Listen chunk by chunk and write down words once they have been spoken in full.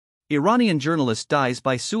Iranian journalist dies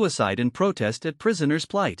by suicide in protest at prisoner's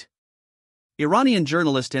plight. Iranian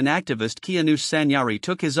journalist and activist Kianoosh Sanjari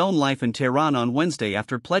took his own life in Tehran on Wednesday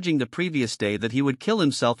after pledging the previous day that he would kill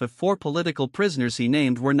himself if 4 political prisoners he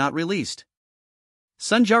named were not released.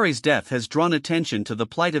 Sanjari's death has drawn attention to the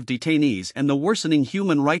plight of detainees and the worsening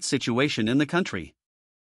human rights situation in the country.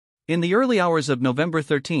 In the early hours of November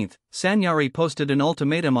 13, Sanjari posted an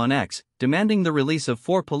ultimatum on X, demanding the release of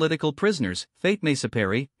 4 political prisoners, Fatmeh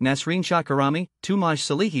Sapari, Nasreen Shahkarami, Tumaj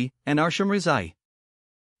Salehi, and Arsham Rizai.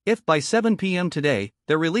 If by 7 p.m. today,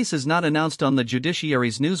 their release is not announced on the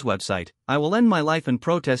judiciary's news website, I will end my life in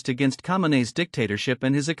protest against Khamenei's dictatorship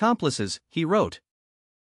and his accomplices, he wrote.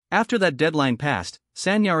 After that deadline passed,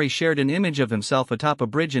 Sanjari shared an image of himself atop a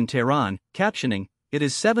bridge in Tehran, captioning, "It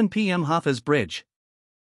is 7 p.m. Hafez Bridge."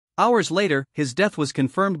 Hours later, his death was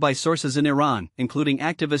confirmed by sources in Iran, including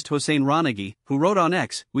activist Hossein Ranagi, who wrote on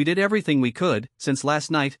X, "We did everything we could, since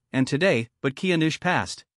last night, and today, but Kianoosh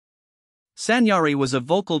passed." Sanjari was a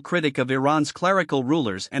vocal critic of Iran's clerical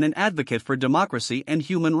rulers and an advocate for democracy and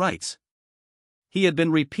human rights. He had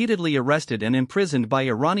been repeatedly arrested and imprisoned by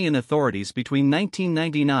Iranian authorities between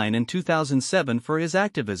 1999 and 2007 for his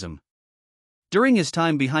activism. During his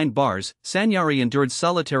time behind bars, Sanjari endured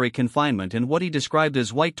solitary confinement and what he described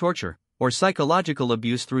as white torture, or psychological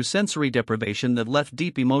abuse through sensory deprivation that left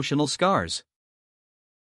deep emotional scars.